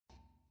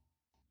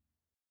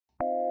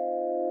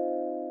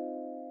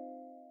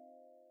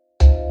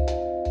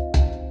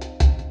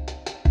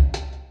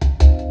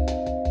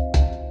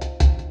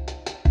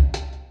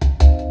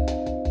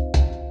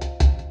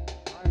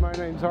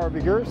name's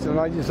Harvey Gerst, and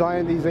I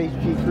designed these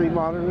HG3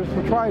 monitors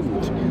for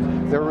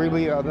Trident. They're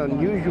really an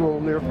unusual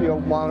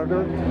near-field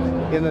monitor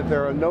in that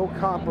they're a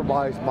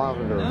no-compromise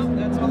monitor.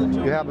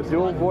 You have a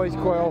dual voice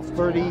coil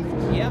 30.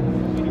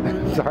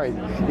 Sorry,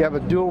 you have a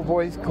dual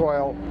voice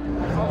coil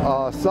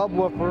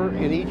subwoofer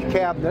in each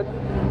cabinet.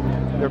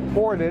 They're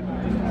ported,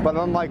 but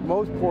unlike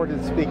most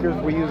ported speakers,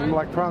 we use an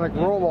electronic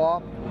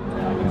roll-off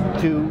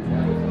to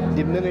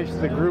diminish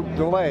the group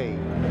delay.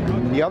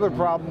 The other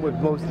problem with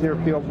most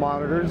near-field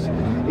monitors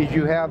is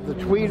you have the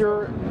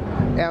tweeter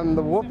and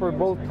the woofer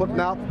both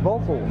putting out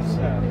vocals.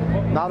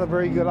 Not a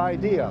very good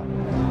idea.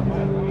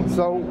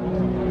 So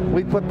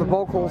we put the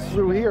vocals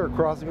through here,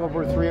 crossing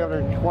over at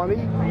 320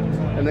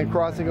 and then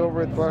crossing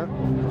over at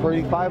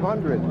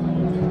 3500.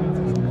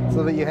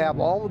 So that you have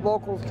all the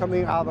vocals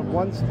coming out of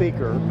one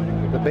speaker,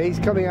 the bass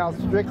coming out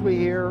strictly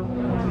here,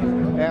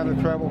 and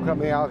the treble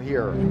coming out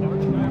here.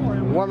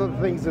 One of the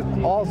things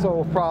that's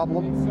also a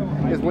problem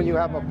is when you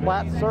have a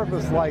flat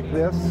surface like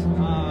this,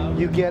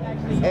 you get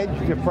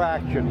edge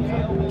diffraction,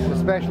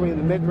 especially in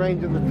the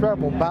mid-range of the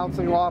treble,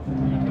 bouncing off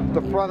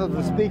the front of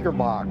the speaker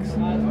box.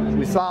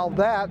 We solved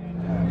that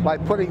by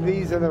putting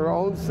these in their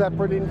own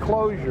separate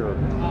enclosure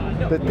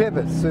that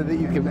pivots so that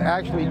you can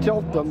actually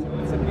tilt them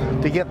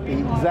to get the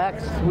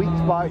exact sweet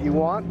spot you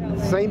want. At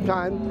the same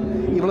time,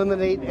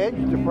 eliminate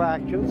edge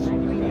diffractions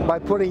by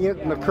putting it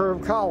in a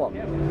curved column.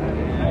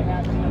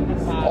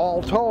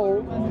 All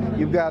told,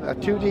 you've got a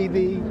 2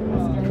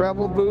 dB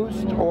treble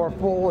boost or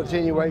full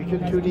attenuation,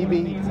 2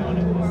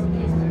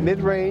 dB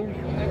mid-range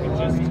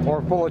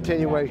or full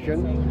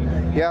attenuation.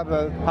 You have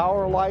a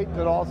power light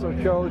that also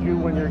shows you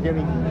when you're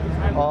getting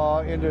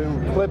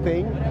into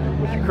clipping,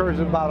 which occurs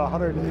at about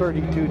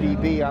 132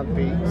 dB on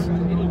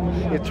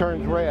peaks. It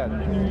turns red.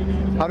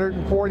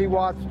 140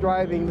 watts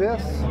driving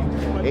this,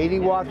 80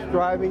 watts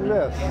driving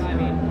this.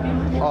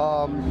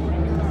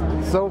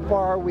 So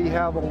far we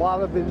have a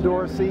lot of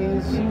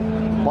endorsees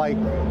like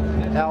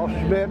Al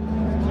Schmidt,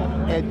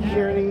 Ed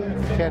Sheerney,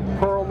 Ted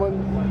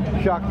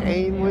Perlman, Chuck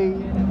Ainley,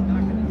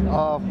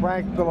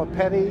 Frank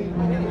Filippetti,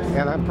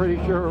 and I'm pretty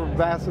sure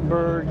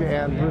Vassenberg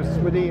and Bruce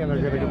Swedian are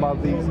going to come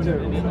out these too.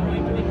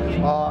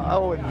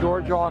 Oh, and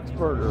George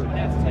Augsburger.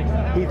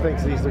 He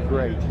thinks these are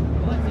great.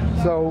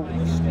 So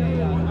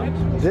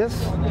this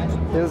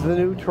is the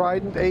new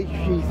Trident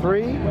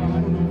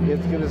HG3.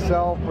 It's going to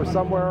sell for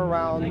somewhere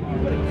around,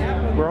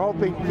 we're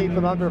hoping to keep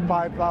it under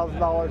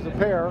 $5,000 a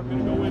pair,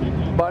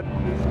 but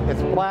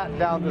it's flat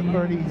down to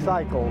 30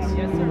 cycles.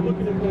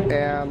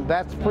 And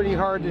that's pretty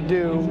hard to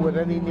do with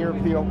any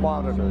near-field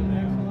monitor.